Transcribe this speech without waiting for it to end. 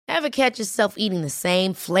Ever catch yourself eating the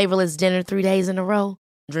same flavorless dinner 3 days in a row?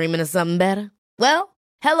 Dreaming of something better? Well,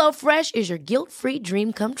 HelloFresh is your guilt-free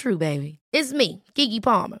dream come true, baby. It's me, Keke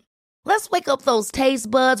Palmer. Let's wake up those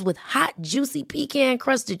taste buds with hot, juicy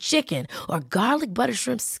pecan-crusted chicken or garlic butter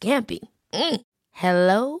shrimp scampi.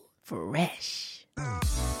 Hello Fresh.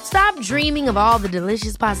 Stop dreaming of all the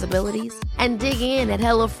delicious possibilities and dig in at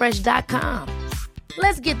HelloFresh.com.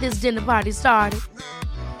 Let's get this dinner party started.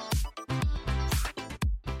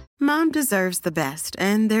 Mom deserves the best,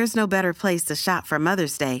 and there's no better place to shop for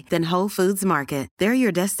Mother's Day than Whole Foods Market. They're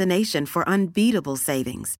your destination for unbeatable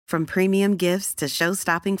savings, from premium gifts to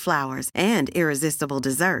show-stopping flowers and irresistible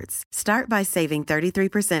desserts. Start by saving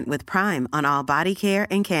 33% with Prime on all body care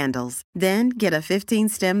and candles. Then get a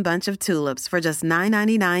 15-stem bunch of tulips for just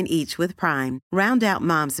 $9.99 each with Prime. Round out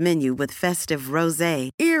Mom's menu with festive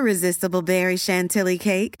rosé, irresistible berry chantilly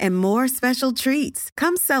cake, and more special treats.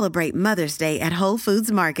 Come celebrate Mother's Day at Whole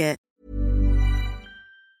Foods Market.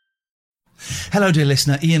 Hello, dear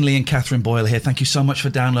listener. Ian Lee and Catherine Boyle here. Thank you so much for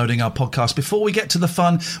downloading our podcast. Before we get to the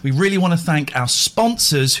fun, we really want to thank our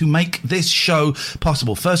sponsors who make this show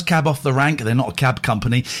possible. First cab off the rank. They're not a cab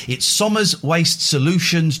company. It's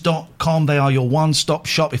SommersWasteSolutions.com. They are your one-stop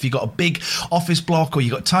shop. If you've got a big office block or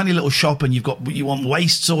you've got a tiny little shop and you want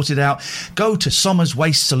waste sorted out, go to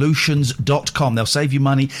SommersWasteSolutions.com. They'll save you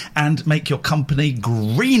money and make your company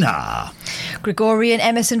greener. Gregorian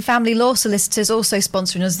Emerson Family Law Solicitors also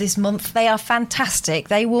sponsoring us this month. They are fantastic.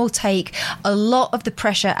 They will take a lot of the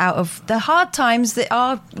pressure out of the hard times that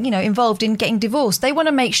are, involved in getting divorced. They want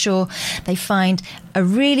to make sure they find a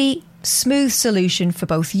really smooth solution for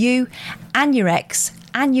both you and your ex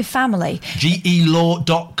and your family.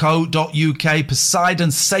 GELaw.co.uk.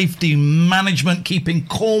 Poseidon Safety Management, keeping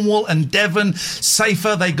Cornwall and Devon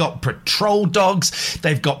safer. They got patrol dogs.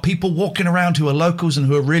 They've got people walking around who are locals and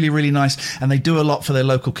who are really, really nice, and they do a lot for their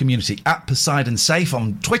local community. At Poseidon Safe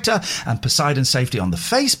on Twitter and Poseidon Safety on the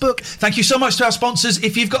Facebook. Thank you so much to our sponsors.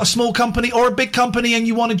 If you've got a small company or a big company and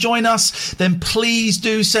you want to join us, then please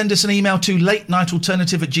do send us an email to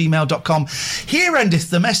latenightalternative@gmail.com. Here endeth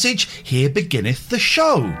the message, here beginneth the show.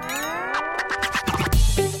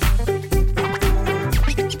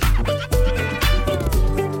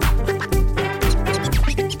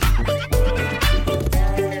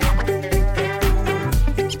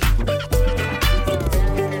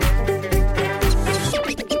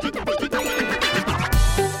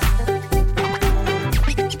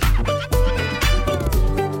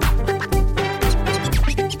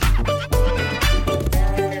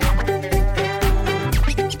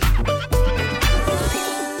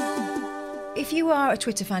 A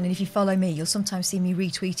Twitter fan, and if you follow me, you'll sometimes see me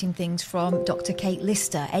retweeting things from Dr. Kate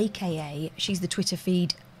Lister, aka she's the Twitter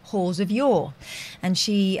feed Whores of Yore, and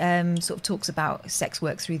she sort of talks about sex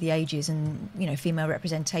work through the ages and female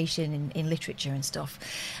representation in literature and stuff,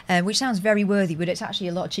 which sounds very worthy, but it's actually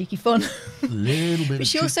a lot of cheeky fun. A little bit. But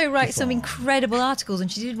she also writes some incredible articles, and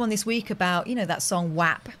she did one this week about that song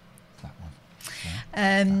WAP. That one.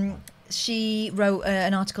 Yeah, she wrote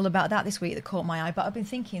an article about that this week that caught my eye, but I've been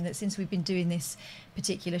thinking that since we've been doing this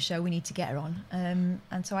particular show, we need to get her on. And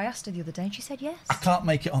so I asked her the other day and she said yes. I can't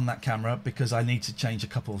make it on that camera because I need to change a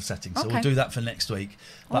couple of settings. So we'll do that for next week.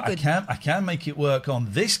 But I can make it work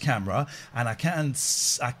on this camera, and I can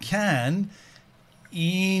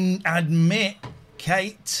admit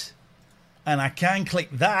Kate, and I can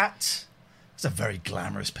click that. It's a very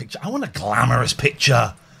glamorous picture. I want a glamorous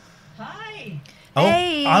picture. Hi. Oh,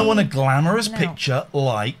 hey. I want a glamorous picture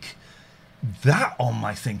like that on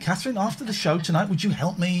my thing. Catherine, after the show tonight, would you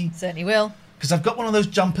help me? Certainly will. Because I've got one of those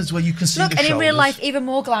jumpers where you can see the shoulders. And in real life, even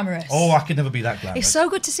more glamorous. Oh, I could never be that glamorous. It's so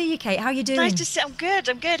good to see you, Kate. How are you doing? Nice to see. I'm good.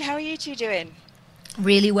 How are you two doing?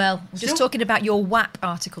 Really well. I'm just talking about your WAP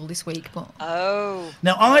article this week. But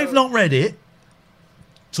now, I've not read it.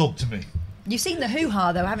 Talk to me. You've seen the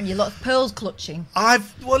hoo-ha, though, haven't you? A lot of pearls clutching.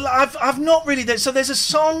 I've not really. So there's a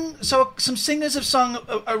song. So some singers have sung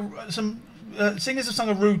a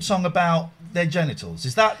rude song about their genitals.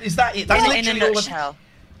 Is that it? That's literally in a nutshell.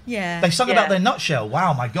 Yeah. They sung about their nutshell.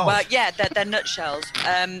 Wow, my God. Well, yeah, they're nutshells.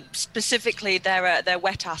 Specifically, they're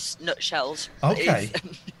wet ass nutshells. Okay.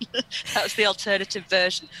 That was the alternative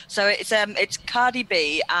version. So it's Cardi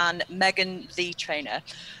B and Megan Thee Trainer.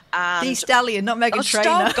 And Thee Stallion, not Megan Trainor.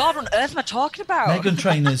 Oh, God, what on earth am I talking about? Megan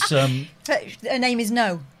Trainor's... Her name is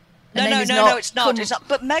No. No, it's not.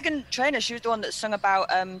 But Megan Trainor, she was the one that sung about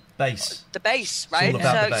bass. The bass, right? It's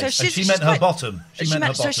all about the bass. So she meant her bottom.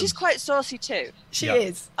 So she's quite saucy too. She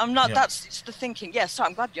is. I'm not. Yeah. That's the thinking. Yeah, so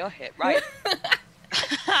I'm glad you're here, right?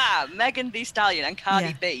 Megan Thee Stallion and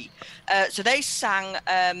Cardi B. So they sang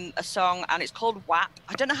a song, and it's called WAP.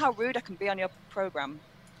 I don't know how rude I can be on your program.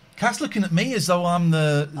 Kat's looking at me as though I'm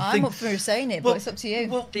the I'm thing. up for saying it, but it's up to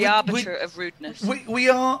you. The arbiter of rudeness.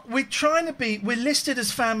 We're trying to be. We're listed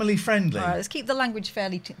as family friendly. All right, let's keep the language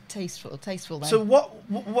fairly tasteful then. So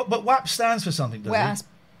but WAP stands for something, does Wet-ass- it?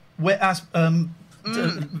 Wet-ass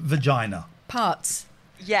vagina. Parts.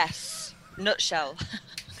 Yes. Nutshell.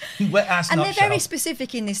 Wet-ass And nutshell. they're very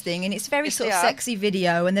specific in this thing, and it's very Yes, sort they of are. sexy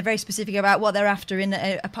video, and they're very specific about what they're after in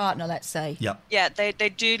a partner, let's say. Yeah. Yeah, they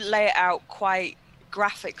do lay it out quite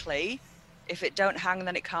graphically. If it don't hang,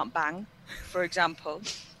 then it can't bang, for example.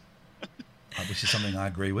 Which is something I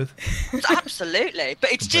agree with. Absolutely.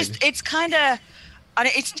 But it's Completely. it's kind of, and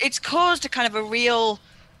it's caused a kind of a real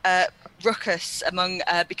ruckus among,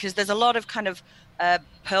 because there's a lot of kind of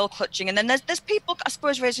pearl clutching, and then there's people, I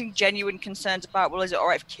suppose, raising genuine concerns about, well, is it all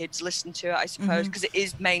right if kids listen to it, I suppose, because it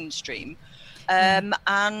is mainstream.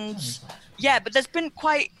 And yeah, but there's been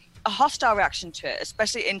quite a hostile reaction to it,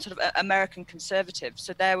 especially in sort of American conservatives.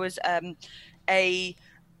 So there was not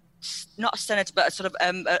a senator, but a sort of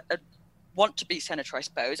a want-to-be senator, I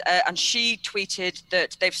suppose, and she tweeted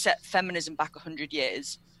that they've set feminism back 100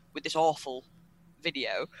 years with this awful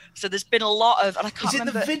video. So there's been a lot of, and I can't Is it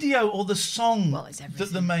remember. the video or the song Well, it's that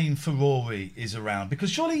everything. the main furore is around?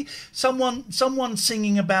 Because surely someone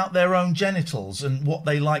singing about their own genitals and what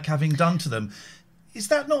they like having done to them, is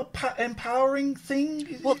that not empowering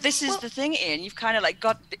thing? Well, this is the thing, Ian. You've kind of like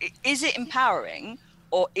got, is it empowering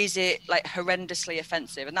or is it like horrendously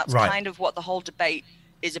offensive? And that's Right. kind of what the whole debate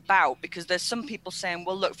is about, because there's some people saying,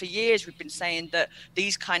 well, look, for years we've been saying that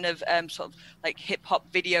these kind of sort of like hip hop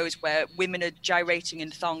videos where women are gyrating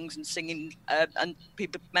in thongs and singing and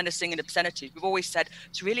men are singing obscenities, we've always said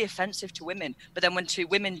it's really offensive to women. But then when two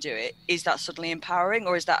women do it, is that suddenly empowering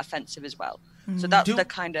or is that offensive as well? So that's the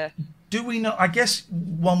kind of... Do we know? I guess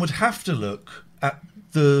one would have to look at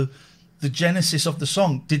the genesis of the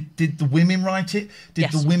song. Did the women write it? Did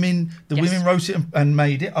Yes. the women wrote it and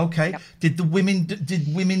made it? Okay. Yep. Did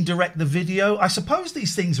women direct the video? I suppose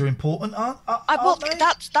these things are important, aren't well, they?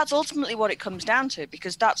 that's ultimately what it comes down to,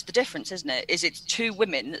 because that's the difference, isn't it? Is it's two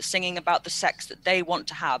women singing about the sex that they want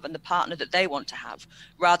to have and the partner that they want to have,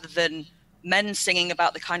 rather than men singing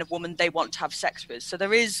about the kind of woman they want to have sex with. So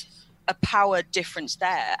there is a power difference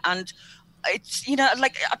there, and it's, you know,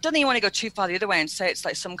 like, I don't think you want to go too far the other way and say it's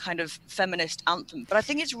like some kind of feminist anthem, but I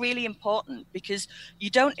think it's really important because you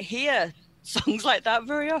don't hear songs like that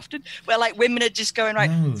very often, where like women are just going, right,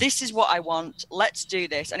 this is what I want, let's do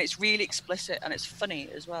this, and it's really explicit and it's funny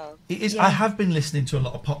as well. It is. Yeah. I have been listening to a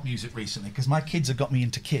lot of pop music recently because my kids have got me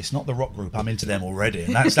into Kiss, not the rock group. I'm into them already.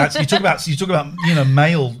 And that's you talk about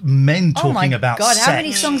male men talking Oh my about God, sex. how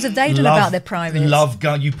many songs have they done about their privates? Love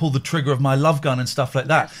gun. You pull the trigger of my love gun and stuff like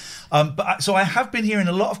that. So I have been hearing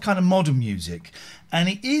a lot of kind of modern music, and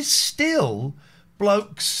it is still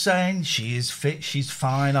blokes saying she is fit, she's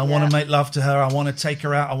fine, I want to make love to her, I want to take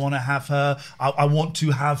her out, I want to have her, I want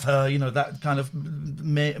to have her, you know, that kind of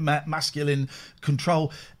masculine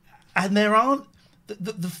control. And there aren't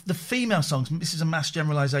the female songs, this is a mass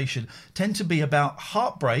generalization, tend to be about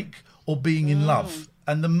heartbreak or being in love,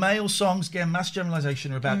 and the male songs, again, mass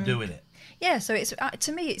generalization, are about doing it. Yeah, so it's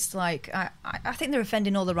to me, it's like I think they're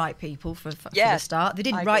offending all the right people for Yeah, the start. They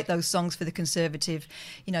didn't I write agree. those songs for the conservative,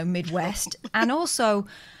 you know, Midwest, and also,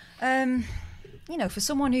 you know, for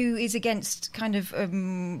someone who is against kind of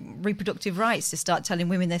reproductive rights to start telling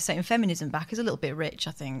women they're setting feminism back is a little bit rich,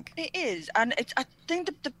 I think. It is, and I think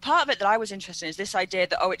the part of it that I was interested in is this idea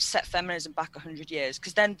that, oh, it's set feminism back 100 years,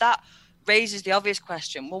 because then that raises the obvious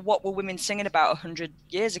question, well, what were women singing about 100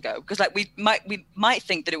 years ago? Because like we might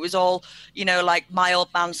think that it was all, you know, like My Old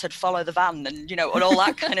Man Said Follow the Van, and, you know, and all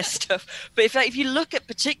that kind of stuff. But if you look at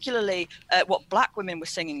particularly what black women were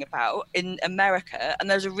singing about in America, and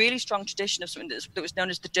there's a really strong tradition of something that was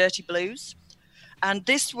known as the dirty blues. And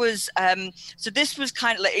this was this was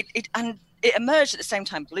kind of like it emerged at the same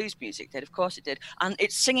time blues music did, of course it did, and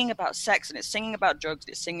it's singing about sex and it's singing about drugs,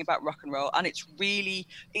 it's singing about rock and roll, and it's really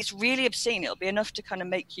obscene. It'll be enough to kind of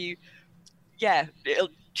make you,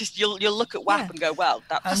 you'll look at WAP Yeah. and go, well,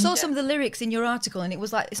 that's... I saw some of the lyrics in your article, and it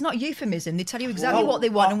was like, it's not euphemism. They tell you exactly what they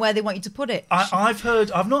want and where they want you to put it.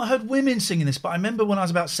 I've not heard women singing this, but I remember when I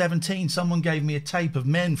was about 17, someone gave me a tape of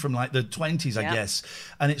men from like the 20s, I guess,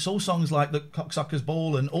 and it's all songs like the Cocksucker's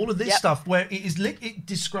Ball and all of this stuff, where it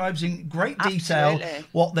describes in great detail Absolutely.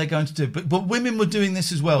 what they're going to do. But women were doing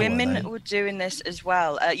this as well. Women were doing this as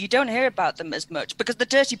well. You don't hear about them as much because the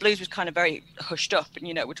dirty blues was kind of very hushed up, and,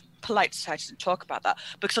 you know, it was polite society to talk about that.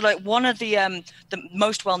 because like one of the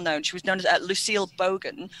most well known, she was known as Lucille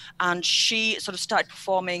Bogan, and she sort of started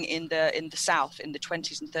performing in the South in the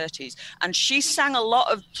 20s and 30s, and she sang a lot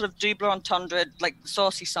of sort of double entendre, like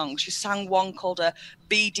saucy songs. She sang one called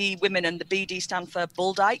BD Women, and the BD stand for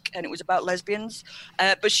Bull Dyke, and it was about lesbians.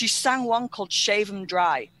 But she sang one called Shave 'Em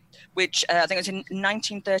Dry, which I think it was in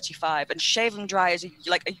 1935. And Shave 'Em Dry is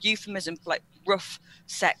like a euphemism for like rough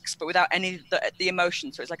sex, but without any of the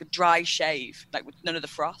emotion. So it's like a dry shave, like with none of the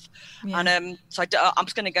froth. Yeah. And so I'm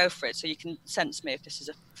just going to go for it, so you can sense me if this is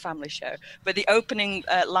a family show. But the opening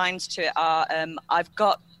lines to it are, I've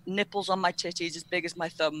got nipples on my titties as big as my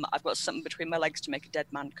thumb. I've got something between my legs to make a dead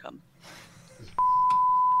man come.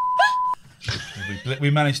 We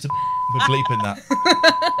managed to... We're bleeping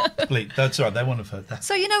that. Bleep. That's all right. They won't have heard that.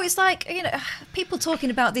 So, it's like, people talking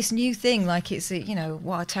about this new thing, like it's,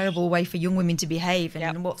 what a terrible way for young women to behave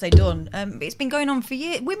and what they've done. It's been going on for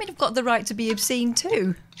years. Women have got the right to be obscene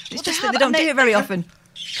too. It's just that they don't do it very often.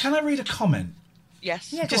 Can I read a comment?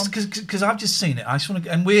 Yes. Yeah, just because I've just seen it. I just want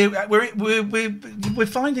to, and we're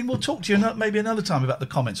finding. We'll talk to you maybe another time about the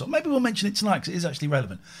comments, or maybe we'll mention it tonight because it is actually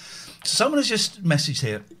relevant. Someone has just messaged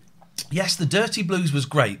here. Yes, the Dirty Blues was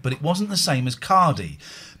great, but it wasn't the same as Cardi.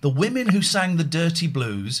 The women who sang the Dirty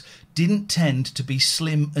Blues didn't tend to be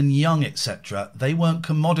slim and young, etc. They weren't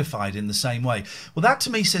commodified in the same way. Well, that to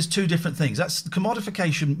me says two different things. That's the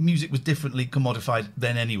commodification. Music was differently commodified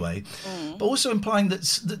then anyway, but also implying that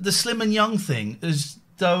the slim and young thing is,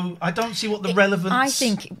 though I don't see what the relevance. I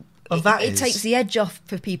think. It takes the edge off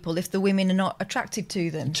for people if the women are not attracted to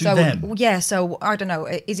them. Them. Yeah, so I don't know.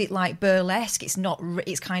 Is it like burlesque? It's not.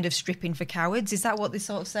 It's kind of stripping for cowards. Is that what they're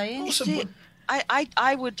sort of saying? Also,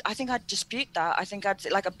 I think I'd dispute that. I think I'd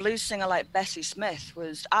like a blues singer like Bessie Smith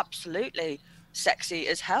was absolutely sexy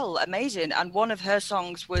as hell, amazing. And one of her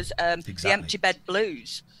songs was The Empty Bed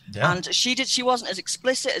Blues. Yeah. And she wasn't as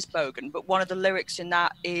explicit as Bogan, but one of the lyrics in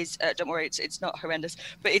that is don't worry, it's not horrendous,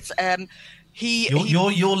 but it's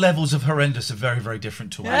your levels of horrendous are very, very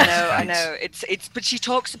different to ours. I know. It's but she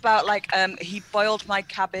talks about like he boiled my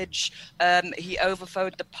cabbage, he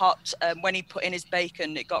overflowed the pot, when he put in his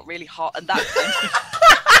bacon it got really hot, and that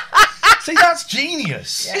See, that's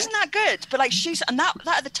genius. Yeah. Isn't that good? But like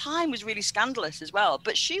that at the time was really scandalous as well.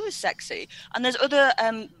 But she was sexy. And there's other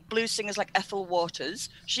blues singers like Ethel Waters.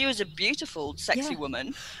 She was a beautiful, sexy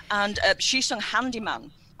woman, and she sung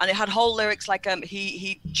Handyman. And it had whole lyrics like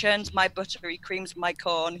he churns my butter, he creams my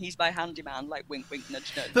corn, he's my handyman, like wink, wink,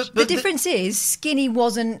 nudge, nudge. But the difference is skinny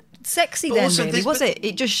wasn't sexy then, really, was it?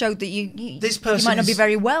 It just showed that you might not be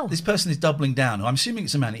very well. This person is doubling down. I'm assuming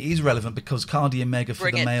it's a man. It is relevant because Cardi and Meg are for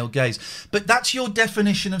the male gaze. But that's your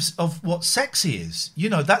definition of what sexy is.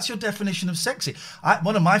 That's your definition of sexy.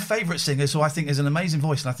 One of my favourite singers, who I think has an amazing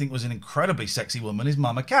voice and I think was an incredibly sexy woman, is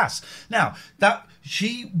Mama Cass. Now,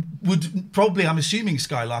 she would probably, I'm assuming,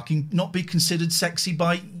 skylarking, not be considered sexy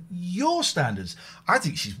by your standards. I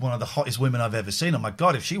think she's one of the hottest women I've ever seen. Oh my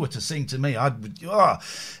God, if she were to sing to me,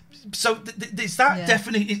 So it's that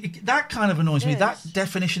definition that kind of annoys me. That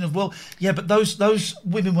definition of but those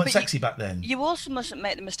women weren't sexy back then. You also mustn't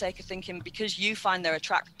make the mistake of thinking because you find them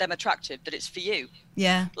attractive that it's for you.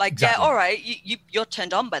 Yeah, like exactly. All right, you're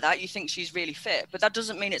turned on by that. You think she's really fit, but that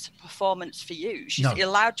doesn't mean it's a performance for you. She's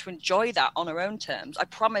allowed to enjoy that on her own terms. I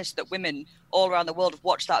promise that women all around the world have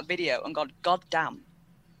watched that video and gone, God damn.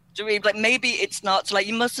 Do we like maybe it's not so like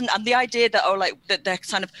you mustn't, and the idea that that they're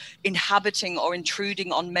kind of inhabiting or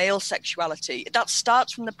intruding on male sexuality, that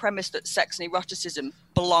starts from the premise that sex and eroticism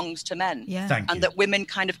belongs to men, and that women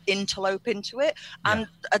kind of interlope into it. And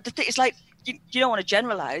the thing is, like, you don't want to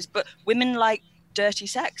generalize, but women like dirty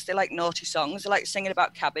sex. They like naughty songs. They like singing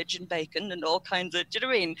about cabbage and bacon and all kinds of. Do you know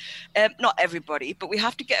what I mean? Not everybody, but we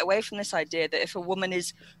have to get away from this idea that if a woman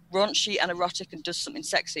is raunchy and erotic and does something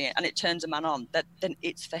sexy and it turns a man on, then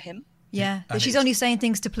it's for him. Yeah, but she's only saying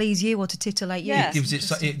things to please you or to titillate you. It gives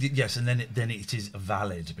it, and then it is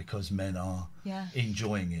valid because men are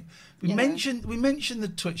enjoying it. We mentioned the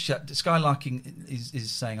Twitch chat. Skylarking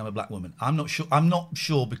is saying I'm a black woman. I'm not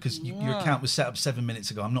sure because your account was set up 7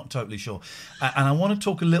 minutes ago. I'm not totally sure, and I want to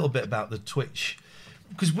talk a little bit about the Twitch.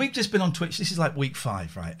 Because we've just been on Twitch. This is like week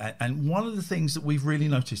 5, right? And one of the things that we've really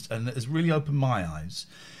noticed and that has really opened my eyes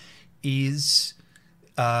is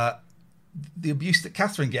the abuse that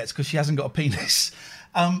Catherine gets because she hasn't got a penis.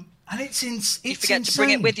 And it's you forget insane. To bring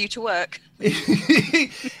it with you to work.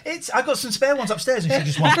 I've got some spare ones upstairs and she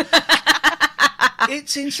just won't.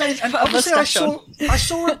 It's insane. And obviously I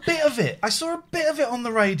saw a bit of it. I saw a bit of it on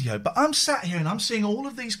the radio, but I'm sat here and I'm seeing all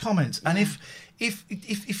of these comments. And if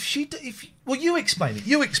you explain it.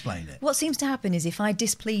 You explain it. What seems to happen is if I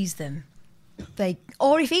displease them,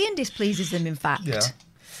 or if Ian displeases them, in fact,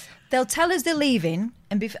 They'll tell us they're leaving,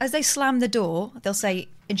 and as they slam the door, they'll say,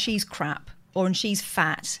 "And she's crap," or "And she's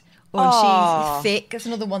fat." Or she's thick. That's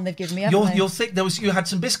another one they've given me. You're thick. You had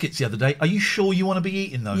some biscuits the other day. Are you sure you want to be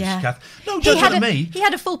eating those, Yeah. Kath? No, don't look at me. He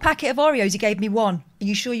had a full packet of Oreos. He gave me one. Are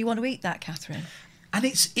you sure you want to eat that, Catherine? And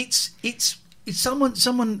it's someone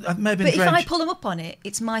may have been. But if Dredge. I pull them up on it,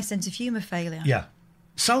 it's my sense of humour failure. Yeah.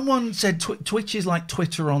 Someone said Twitch is like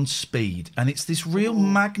Twitter on speed, and it's this real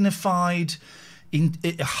magnified,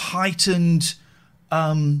 heightened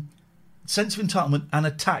sense of entitlement and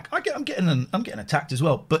attack. I'm getting attacked as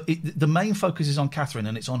well, but the main focus is on Catherine,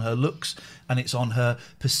 and it's on her looks, and it's on her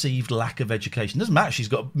perceived lack of education. It doesn't matter. She's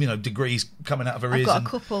got degrees coming out of her ears. I've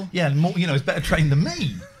got a couple. Yeah, and more. Is better trained than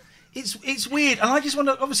me. It's weird, and I just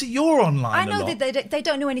wonder. Obviously, you're online. I know a lot. they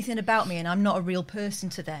don't know anything about me, and I'm not a real person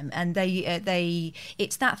to them. And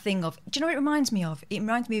it's that thing of. Do you know what it reminds me of? It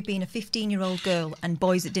reminds me of being a 15-year-old girl and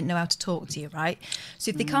boys that didn't know how to talk to you, right?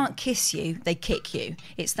 So if they can't kiss you, they kick you.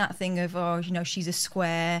 It's that thing of she's a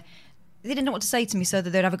square. They didn't know what to say to me, so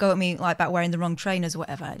that they'd have a go at me like about wearing the wrong trainers or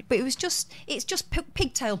whatever. But it's just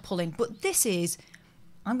pigtail pulling. But this is,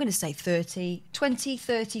 I'm going to say 20,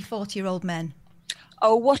 30, 40-year-old men.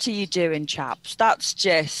 Oh, what are you doing, chaps? That's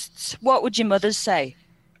just, what would your mothers say?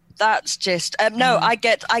 That's just, no, I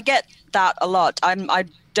get that a lot. I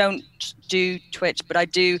don't do Twitch, but I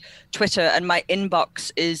do Twitter, and my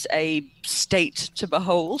inbox is a state to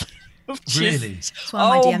behold. Really? That's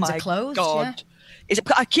why my DMs are closed. God. Yeah.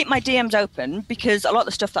 I keep my DMs open because a lot of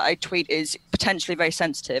the stuff that I tweet is potentially very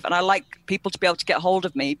sensitive, and I like people to be able to get hold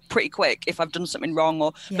of me pretty quick if I've done something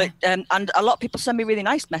wrong. And a lot of people send me really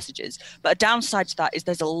nice messages. But a downside to that is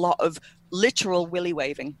there's a lot of literal willy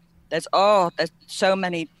waving. There's so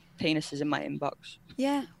many penises in my inbox.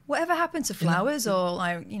 Yeah. Whatever happened to flowers or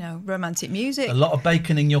romantic music? A lot of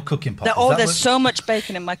bacon in your cooking pot. There's so much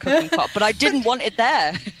bacon in my cooking pot, but I didn't want it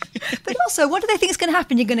there. But also, what do they think is going to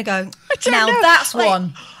happen? You're going to go, now that's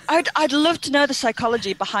one. I'd love to know the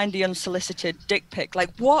psychology behind the unsolicited dick pic. Like,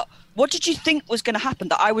 what did you think was going to happen?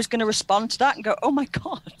 That I was going to respond to that and go, oh my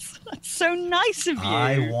God, that's so nice of you.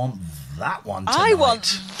 I want that one tonight. I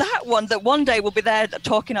want that one, that one day we'll be there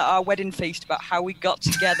talking at our wedding feast about how we got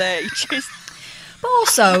together. But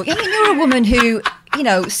also, you're a woman who,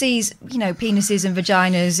 sees, penises and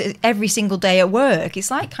vaginas every single day at work.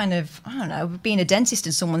 It's like kind of, I don't know, being a dentist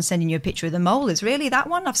and someone sending you a picture of the molars. Really, that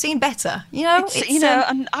one? I've seen better.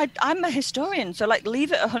 And I'm a historian, so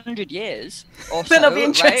leave it 100 years or so. Then I'll be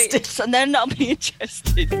interested. Right? And then I'll be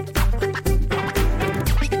interested.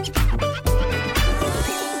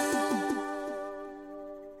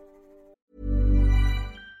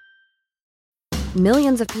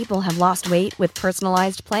 Millions of people have lost weight with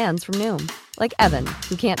personalized plans from Noom. Like Evan,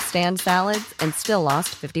 who can't stand salads and still lost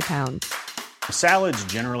 50 pounds. Salads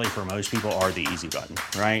generally for most people are the easy button,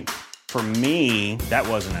 right? For me, that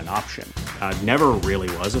wasn't an option. I never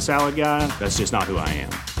really was a salad guy. That's just not who I am.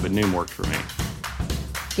 But Noom worked for me.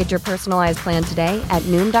 Get your personalized plan today at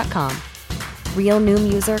Noom.com. Real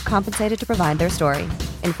Noom user compensated to provide their story.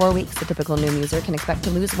 In 4 weeks, the typical Noom user can expect to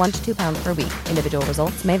lose 1 to 2 pounds per week. Individual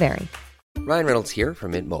results may vary. Ryan Reynolds here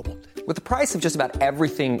from Mint Mobile. With the price of just about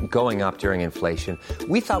everything going up during inflation,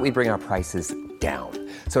 we thought we'd bring our prices down.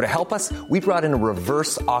 So to help us, we brought in a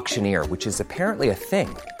reverse auctioneer, which is apparently a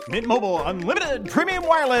thing. Mint Mobile Unlimited Premium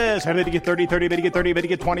Wireless. How to get 30, 30, bit to get 30, bit to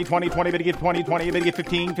get 20, 20, 20, bit to get 20, 20, bit to get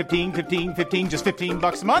 15, 15, 15, 15, just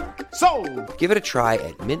 $15 a month? Sold! Give it a try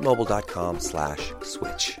at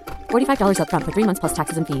mintmobile.com/switch. $45 up front for 3 months plus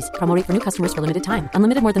taxes and fees. Promo rate for new customers for limited time.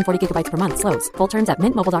 Unlimited more than 40 gigabytes per month. Slows full terms at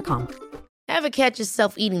mintmobile.com. Ever catch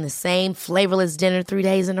yourself eating the same flavorless dinner 3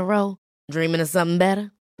 days in a row? Dreaming of something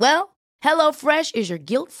better? Well, HelloFresh is your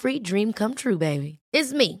guilt-free dream come true, baby.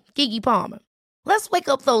 It's me, Keke Palmer. Let's wake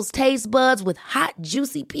up those taste buds with hot,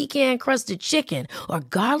 juicy pecan-crusted chicken or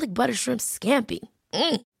garlic butter shrimp scampi.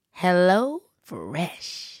 Hello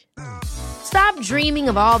Fresh. Stop dreaming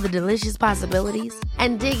of all the delicious possibilities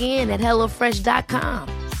and dig in at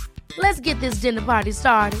HelloFresh.com. Let's get this dinner party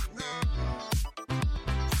started.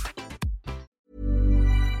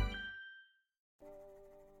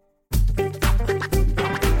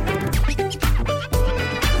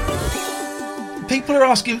 People are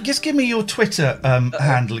asking, just give me your Twitter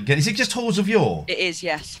handle again. Is it just Halls of Yore? It is,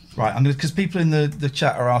 yes. Right, because people in the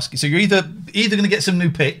chat are asking. So you're either going to get some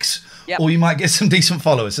new pics, yep, or you might get some decent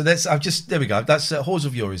followers. So there we go. That's Halls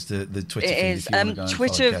of Yore is the Twitter feed. It is.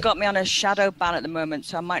 Twitter have got me on a shadow ban at the moment,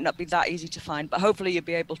 so I might not be that easy to find. But hopefully you'll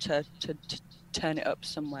be able to turn it up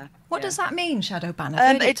somewhere. What does that mean, shadow ban?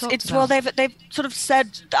 Well, they've sort of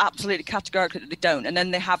said absolutely categorically that they don't, and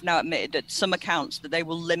then they have now admitted that some accounts that they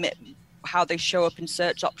will limit how they show up in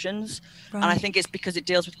search options. Right. And I think it's because it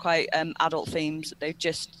deals with quite adult themes. They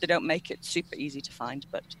don't make it super easy to find,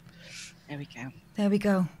 but there we go. There we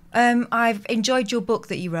go. I've enjoyed your book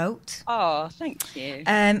that you wrote. Oh, thank you.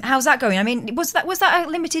 How's that going? I mean, was that a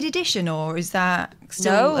limited edition, or is that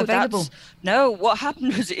still available? No, what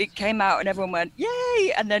happened was it came out and everyone went,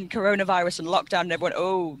 yay! And then coronavirus and lockdown and everyone,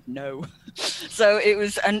 oh, no. So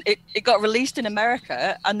it got released in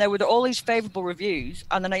America and there were all these favourable reviews.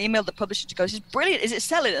 And then I emailed the publisher to go, this is brilliant, is it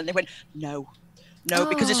selling? And they went, no,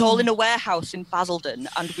 because it's all in a warehouse in Basildon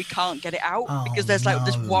and we can't get it out because there's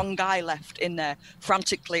this one guy left in there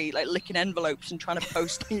frantically like licking envelopes and trying to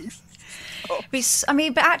post things. But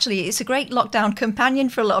actually, it's a great lockdown companion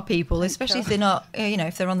for a lot of people, especially if they're not,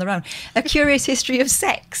 if they're on their own. A Curious History of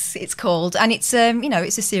Sex, it's called, and it's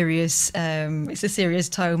it's a serious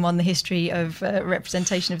tome on the history of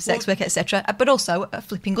representation of sex work, etc. But also a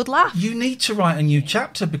flipping good laugh. You need to write a new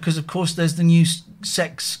chapter because, of course, there's the new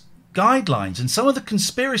sex guidelines and some of the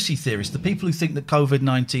conspiracy theorists, the people who think that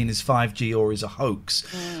COVID-19 is 5G or is a hoax.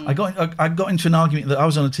 I got into an argument that I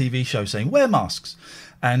was on a TV show saying wear masks,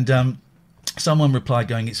 and someone replied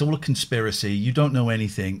going, it's all a conspiracy, you don't know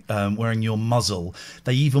anything, wearing your muzzle.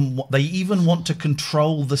 They even want to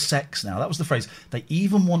control the sex now. That was the phrase. They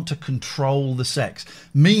even want to control the sex,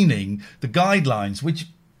 meaning the guidelines, which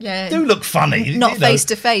do look funny. Not face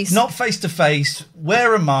to face. Not face to face.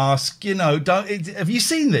 Wear a mask. Have you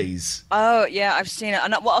seen these? Oh yeah, I've seen it.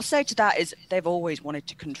 And what I'll say to that is, they've always wanted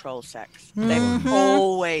to control sex. They've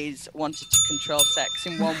always wanted to control sex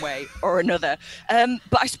in one way or another.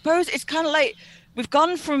 But I suppose it's kind of like we've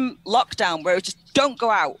gone from lockdown where it's just don't go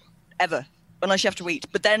out ever unless you have to eat,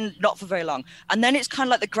 but then not for very long. And then it's kind of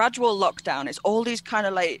like the gradual lockdown. It's all these kind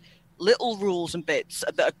of like little rules and bits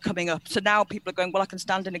that are coming up. So now people are going, well, I can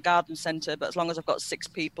stand in a garden centre, but as long as I've got 6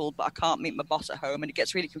 people, but I can't meet my boss at home, and it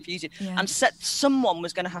gets really confusing. Yeah. And someone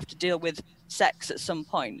was going to have to deal with sex at some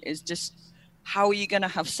point. Is just, how are you going to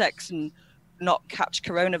have sex and not catch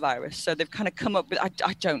coronavirus? So they've kind of come up with,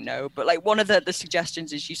 I don't know, but like one of the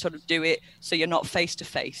suggestions is you sort of do it so you're not face to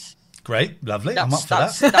face. Great, lovely. I'm up for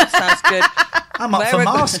that. That sounds good. I'm up for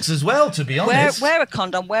masks as well, to be honest. Wear a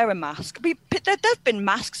condom, wear a mask. There have been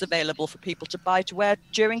masks available for people to buy to wear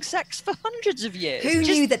during sex for hundreds of years. Who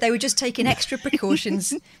knew that they were just taking extra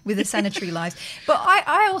precautions with the sanitary lives? But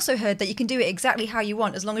I also heard that you can do it exactly how you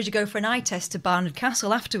want as long as you go for an eye test to Barnard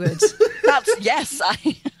Castle afterwards. Yes,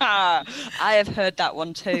 I have heard that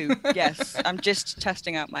one too. Yes, I'm just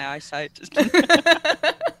testing out my eyesight.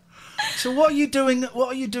 So what are you doing? What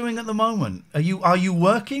are you doing at the moment? Are you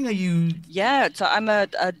working? Are you? Yeah, so I'm a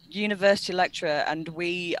university lecturer, and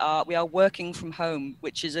we are working from home,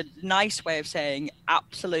 which is a nice way of saying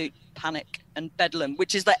absolute panic and bedlam,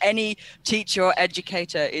 which is that any teacher or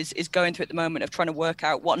educator is going through at the moment, of trying to work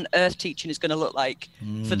out what on earth teaching is going to look like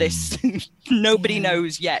for this. Nobody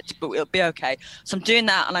knows yet, but it'll be okay. So I'm doing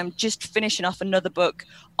that, and I'm just finishing off another book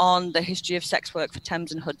on the history of sex work for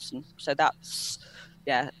Thames and Hudson. So that's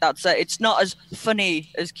it's not as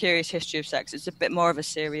funny as Curious History of Sex. It's a bit more of a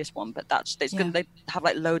serious one, but good. They have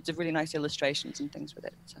like loads of really nice illustrations and things with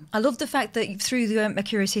it. So. I love the fact that through A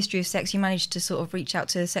Curious History of Sex, you managed to sort of reach out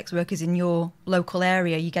to sex workers in your local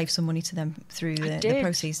area. You gave some money to them through the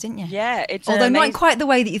proceeds, didn't you? Yeah, although not in quite the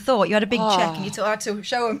way that you thought. You had a big check, and you had to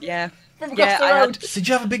show them. Yeah. Did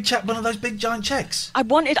you have a big check, one of those big giant checks? I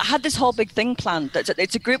had this whole big thing planned.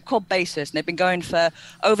 It's a group called BASIS, and they've been going for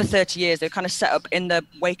over 30 years. They're kind of set up in the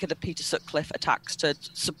wake of the Peter Sutcliffe attacks to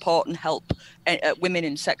support and help women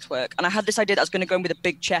in sex work. And I had this idea that I was going to go in with a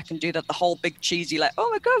big check and do the whole big cheesy, like, oh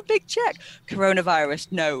my God, big check.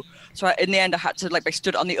 Coronavirus, no. So in the end, I had to, like, I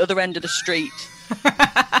stood on the other end of the street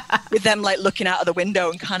with them, like, looking out of the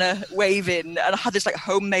window and kind of waving. And I had this, like,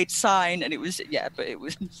 homemade sign, and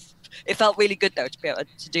it felt really good, though, to be able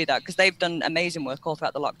to do that, because they've done amazing work all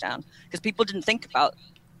throughout the lockdown, because people didn't think about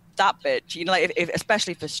that bit, like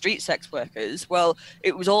especially for street sex workers. Well,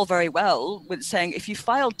 it was all very well with saying if you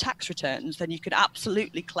filed tax returns, then you could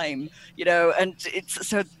absolutely claim, and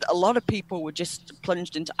so a lot of people were just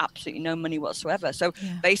plunged into absolutely no money whatsoever. So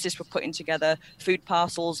BASIS were putting together food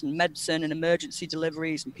parcels and medicine and emergency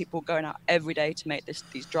deliveries, and people going out every day to make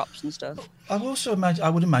these drops and stuff. I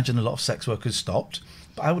would imagine a lot of sex workers stopped,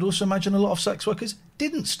 but I would also imagine a lot of sex workers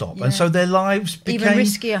didn't stop, and so their lives became even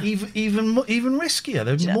riskier. Even riskier.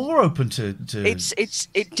 They're more open to.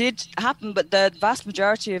 It did happen, but the vast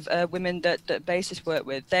majority of women that BASIS work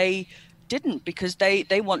with, they didn't, because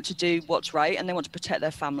they want to do what's right and they want to protect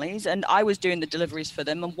their families. And I was doing the deliveries for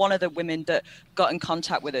them, and one of the women that got in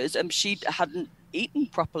contact with us, she hadn't eaten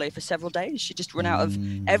properly for several days. She just run out of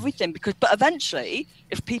everything, but eventually,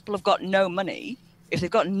 if people have got no money, if they've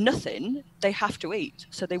got nothing, they have to eat.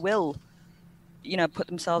 So they will, put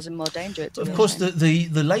themselves in more danger. Of course,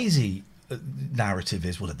 the lazy narrative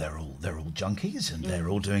is, well, they're all junkies and they're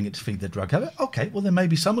all doing it to feed their drug habit. Okay, well, then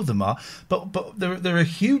maybe some of them are, but there are a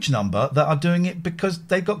huge number that are doing it because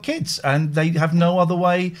they've got kids and they have no other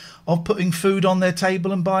way of putting food on their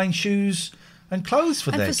table and buying shoes and clothes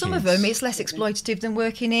for their kids. And for some of them, it's less exploitative than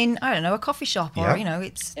working in, I don't know, a coffee shop or,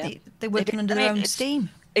 they're working under their own steam.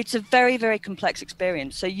 It's a very, very complex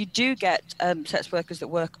experience. So you do get sex workers that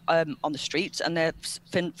work on the streets and they're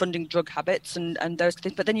funding drug habits and those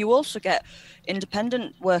things. But then you also get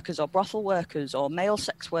independent workers or brothel workers or male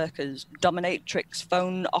sex workers, dominatrix,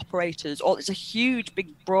 phone operators. It's a huge, big,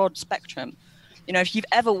 broad spectrum. If you've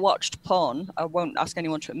ever watched porn, I won't ask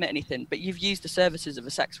anyone to admit anything, but you've used the services of a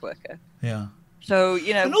sex worker. Yeah. So,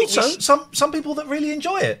 and also some people that really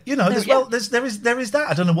enjoy it. There is that.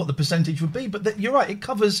 I don't know what the percentage would be, but you're right. It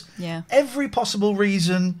covers every possible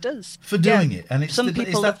reason for doing it. And some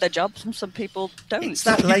people love their jobs, and some people don't. It's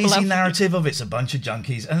that lazy narrative of it's a bunch of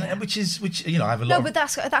junkies, and which I have a lot. No, but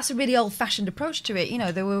that's a really old-fashioned approach to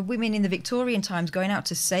it. There were women in the Victorian times going out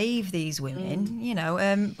to save these women.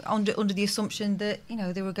 Under the assumption that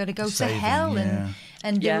they were going to go to hell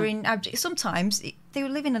and they were in sometimes they were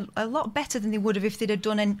living a lot better than they would have if they'd have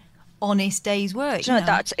done an honest day's work.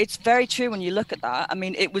 It's very true when you look at that. I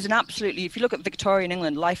mean, it was if you look at Victorian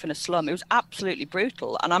England, life in a slum, it was absolutely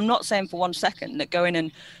brutal. And I'm not saying for 1 second that going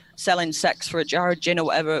and selling sex for a jar of gin or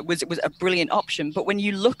whatever was a brilliant option. But when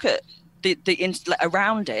you look at the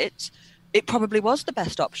around it, it probably was the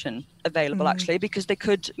best option available, actually, because they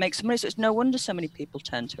could make some money. So it's no wonder so many people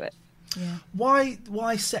turn to it. Yeah.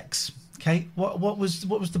 Why sex, Kate? What was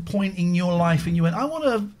the point in your life and you went, I want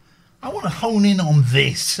to hone in on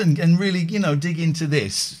this and really, dig into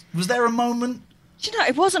this? Was there a moment?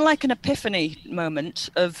 It wasn't like an epiphany moment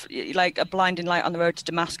of like a blinding light on the road to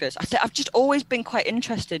Damascus. I've just always been quite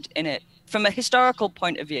interested in it from a historical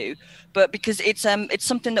point of view, but because it's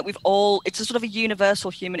something that it's a sort of a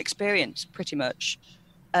universal human experience, pretty much.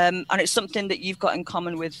 And it's something that you've got in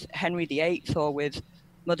common with Henry VIII or with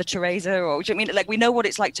Mother Teresa, or do you know what I mean? Like, we know what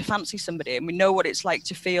it's like to fancy somebody, and we know what it's like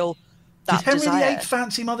to feel that desire. Did Henry VIII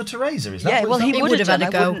fancy Mother Teresa? Is that? Yeah, well, he would have had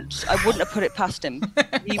a go. I wouldn't have put it past him.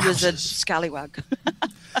 He was a scallywag.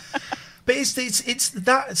 But it's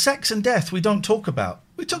that sex and death we don't talk about.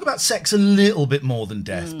 We talk about sex a little bit more than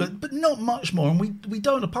death, but not much more. And we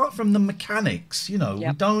don't, apart from the mechanics, we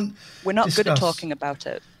don't. We're not good at talking about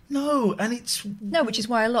it. No, which is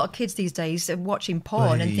why a lot of kids these days are watching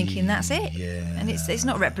porn and thinking that's it. Yeah. And it's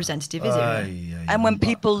not representative, is it? Really? And when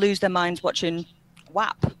people lose their minds watching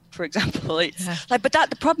WAP, for example, it's but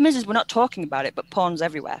the problem is we're not talking about it, but porn's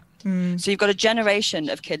everywhere. So you've got a generation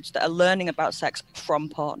of kids that are learning about sex from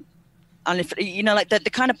porn. And if the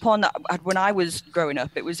kind of porn that I had when I was growing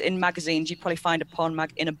up, it was in magazines. You'd probably find a porn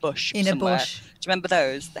mag in a bush somewhere. Do you remember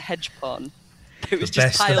those? The hedge porn. It was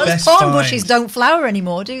just those porn bushes don't flower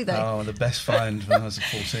anymore, do they? Oh, the best find when I was a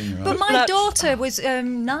 14-year-old. But my daughter was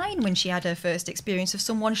 9 when she had her first experience of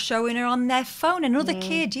someone showing her on their phone, another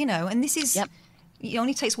kid, and this is... It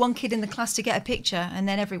only takes one kid in the class to get a picture, and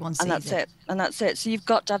then everyone sees it. And that's it. So you've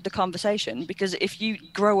got to have the conversation, because if you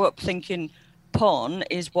grow up thinking porn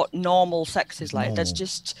is what normal sex is like, that's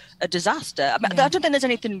just a disaster. I don't think there's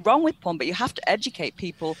anything wrong with porn, but you have to educate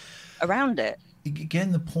people around it.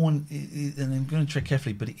 Again, the porn, and I'm going to tread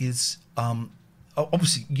carefully, but it is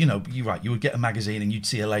obviously, you're right. You would get a magazine and you'd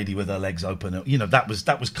see a lady with her legs open.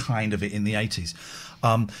 That was kind of it in the 80s.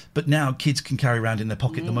 But now kids can carry around in their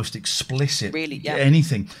pocket the most explicit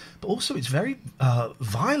anything. But also, it's very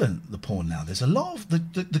violent, the porn now. There's a lot of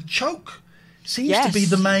the choke seems to be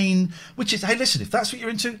the main, which is, hey, listen, if that's what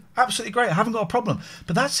you're into, absolutely great. I haven't got a problem.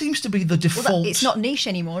 But that seems to be the default. Well, it's not niche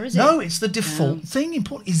anymore, is it? No, it's the default thing in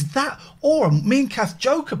porn. Is that, or me and Kath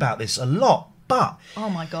joke about this a lot, but... Oh,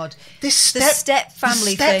 my God. The step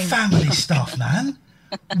family thing. Step family stuff, man.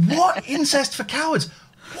 What? Incest for cowards.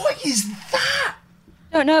 What is that?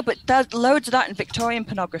 No, but there's loads of that in Victorian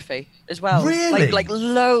pornography as well. Really? Like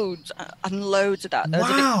loads and loads of that. There's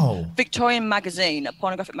wow. a Victorian magazine, a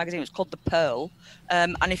pornographic magazine, it was called The Pearl.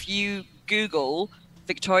 And if you Google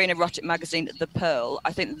Victorian erotic magazine The Pearl,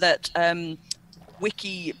 I think that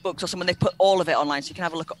Wiki Books or someone, they put all of it online, so you can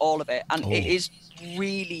have a look at all of it. And it is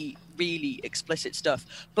really, really explicit stuff.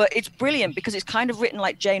 But it's brilliant because it's kind of written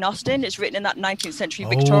like Jane Austen. It's written in that 19th century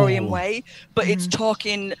Victorian way, but it's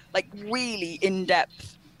talking like really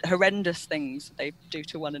in-depth, horrendous things they do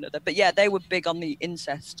to one another. But yeah, they were big on the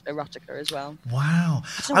incest erotica as well. Wow.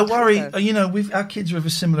 I worry, our kids are of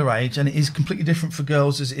a similar age, and it is completely different for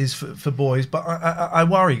girls as it is for boys. But I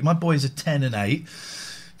worry. My boys are 10 and 8.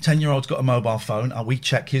 10-year-old's got a mobile phone. We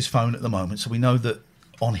check his phone at the moment, so we know that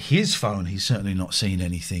on his phone he's certainly not seen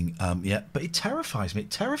anything yet. But it terrifies me.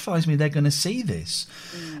 It terrifies me they're going to see this.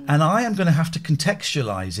 And I am going to have to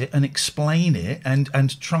contextualise it and explain it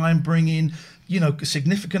and try and bring in, a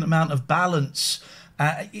significant amount of balance.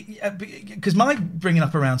 Because my bringing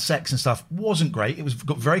up around sex and stuff wasn't great. It was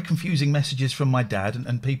got very confusing messages from my dad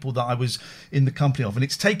and people that I was in the company of. And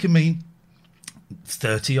it's taken me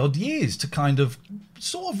 30 odd years to kind of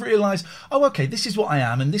sort of realise, oh, okay, this is what I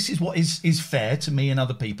am, and this is what is fair to me and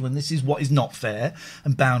other people, and this is what is not fair,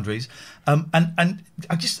 and boundaries. And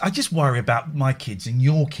I just worry about my kids and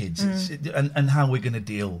your kids and how we're going to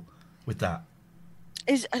deal with that.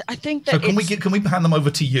 I think that. So can we hand them over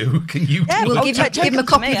to you? Can you? Yeah, we'll give them a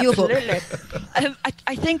copy of your book.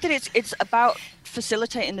 I think that it's about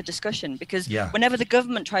facilitating the discussion, because whenever the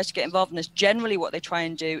government tries to get involved in this, generally what they try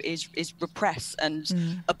and do is repress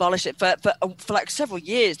and abolish it. For like several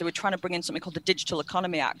years, they were trying to bring in something called the Digital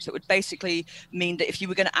Economy Act that would basically mean that if you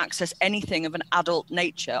were going to access anything of an adult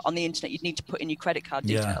nature on the internet, you'd need to put in your credit card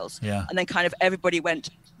details. Yeah. And then kind of everybody went,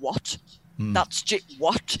 what? That's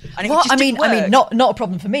what? And I mean, not a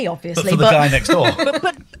problem for me, obviously, but for the guy next door.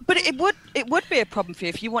 but it would be a problem for you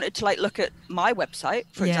if you wanted to look at my website,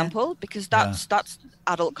 for example, because that's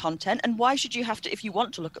adult content. And why should you have to, if you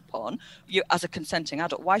want to look at porn, you as a consenting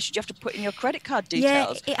adult, why should you have to put in your credit card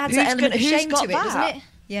details? Yeah, it adds an element of shame to it, doesn't it?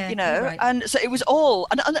 Yeah, right. And so it was all,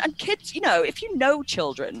 and kids, if you know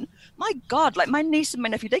children, my God, like my niece and my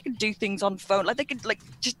nephew, they can do things on phone, like they could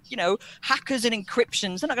just, hackers and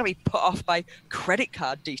encryptions. They're not going to be put off by credit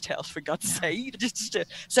card details, for God's sake.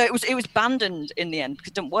 So it was abandoned in the end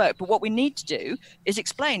because it didn't work. But what we need to do is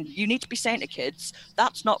explain. You need to be saying to kids,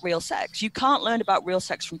 that's not real sex. You can't learn about real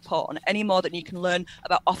sex from porn any more than you can learn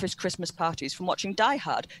about office Christmas parties from watching Die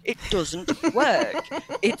Hard. It doesn't work.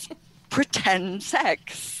 It's pretend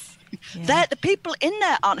sex. The people in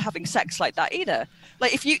there aren't having sex like that either.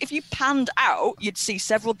 Like if you panned out, you'd see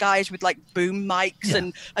several guys with like boom mics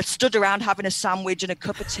and stood around having a sandwich and a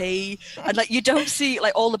cup of tea, and like you don't see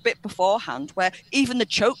like all the bit beforehand where even the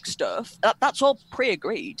choke stuff, that's all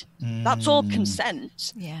pre-agreed. That's all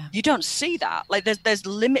consent. Yeah. You don't see that. Like there's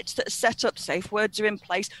limits that are set up, safe words are in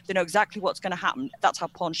place. They know exactly what's going to happen. That's how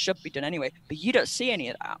porn should be done anyway. But you don't see any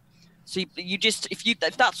of that. So you just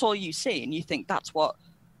if that's all you see and you think that's what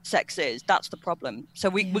sex is, that's the problem. So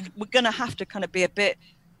we're going to have to kind of be a bit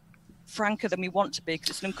franker than we want to be, because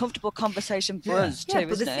it's an uncomfortable conversation for us too,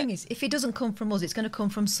 but the thing is, if it doesn't come from us, it's going to come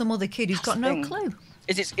from some other kid who's got no clue.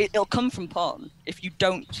 It'll come from porn if you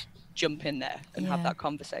don't jump in there and have that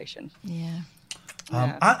conversation.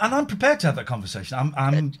 And I'm prepared to have that conversation.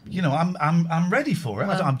 I'm ready for it.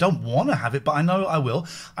 Well, I don't want to have it, but I know I will.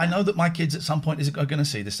 I know that my kids at some point are going to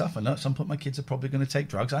see this stuff. I know at some point my kids are probably going to take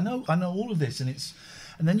drugs. I know all of this,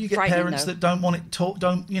 and then you get parents that don't want it taught,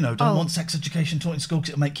 don't want sex education taught in school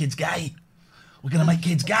because it'll make kids gay. We're going to make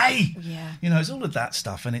kids gay. Yeah. It's all of that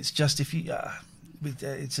stuff, and it's just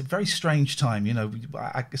it's a very strange time.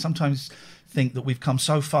 I sometimes think that we've come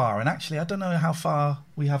so far, and actually I don't know how far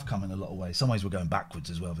we have come in a lot of ways. Some ways we're going backwards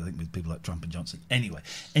as well, I think, with people like Trump and Johnson. Anyway,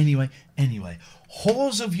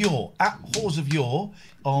 Whores of Yore, at Whores of Yore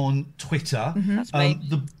on Twitter. That's me.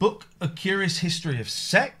 The book A Curious History of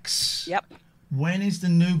Sex. Yep. When is the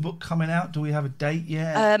new book coming out? Do we have a date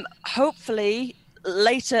yet? Hopefully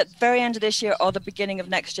later, very end of this year or the beginning of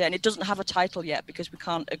next year, and it doesn't have a title yet because we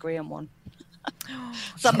can't agree on one.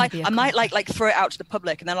 So I might like throw it out to the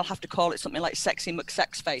public, and then I'll have to call it something like Sexy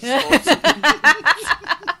McSexface.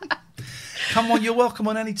 Come on, you're welcome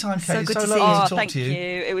on any time, Kate. So good to see lovely you. to talk Thank to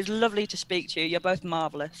you. It was lovely to speak to you. You're both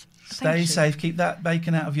marvellous. Stay safe. Keep that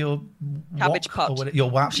bacon out of your cabbage pot. Or your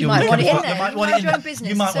wap. You might want it in there. You might want it in there.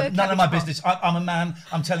 You might want none of my business. I'm a man.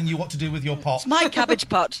 I'm telling you what to do with your pot. It's my cabbage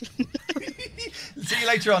pot. See you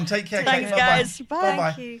later on. Take care. Thanks, Kate. guys. Bye.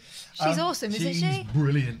 Thank you. She's awesome, isn't she? She's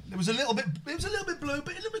brilliant. It was a little bit blue,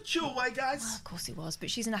 but in a mature way, guys. Well, of course it was, but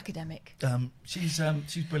she's an academic. She's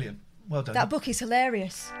brilliant. Well done. That book is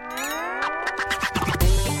hilarious.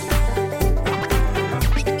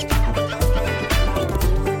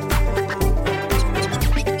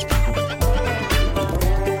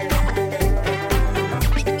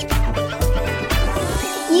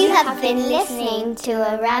 You have been listening to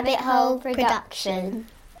a Rabbit Hole production.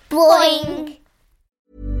 Boing!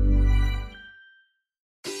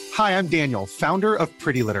 Hi, I'm Daniel, founder of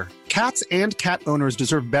Pretty Litter. Cats and cat owners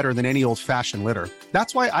deserve better than any old-fashioned litter.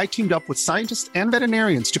 That's why I teamed up with scientists and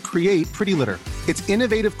veterinarians to create Pretty Litter. Its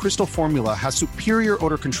innovative crystal formula has superior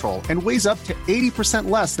odor control and weighs up to 80%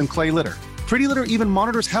 less than clay litter. Pretty Litter even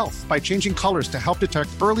monitors health by changing colors to help detect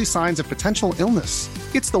early signs of potential illness.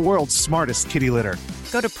 It's the world's smartest kitty litter.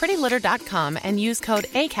 Go to prettylitter.com and use code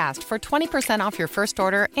ACAST for 20% off your first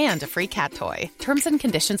order and a free cat toy. Terms and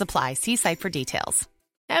conditions apply. See site for details.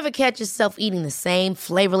 Ever catch yourself eating the same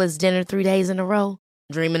flavorless dinner 3 days in a row?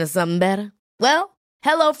 Dreaming of something better? Well,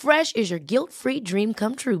 HelloFresh is your guilt-free dream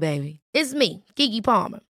come true, baby. It's me, Keke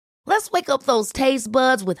Palmer. Let's wake up those taste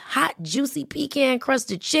buds with hot, juicy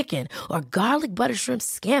pecan-crusted chicken or garlic butter shrimp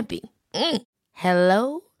scampi.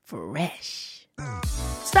 Hello Fresh.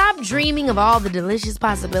 Stop dreaming of all the delicious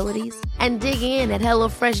possibilities and dig in at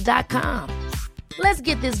HelloFresh.com. Let's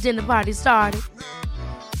get this dinner party started.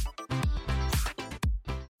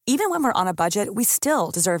 Even when we're on a budget, we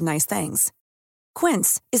still deserve nice things.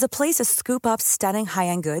 Quince is a place to scoop up stunning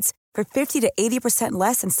high-end goods for 50 to 80%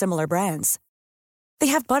 less than similar brands. They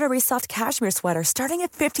have buttery soft cashmere sweaters starting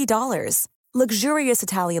at $50, luxurious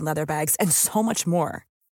Italian leather bags, and so much more.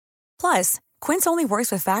 Plus, Quince only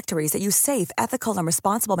works with factories that use safe, ethical, and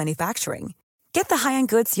responsible manufacturing. Get the high-end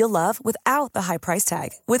goods you'll love without the high price tag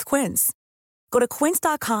with Quince. Go to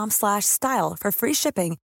quince.com/style for free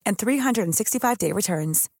shipping and 365-day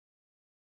returns.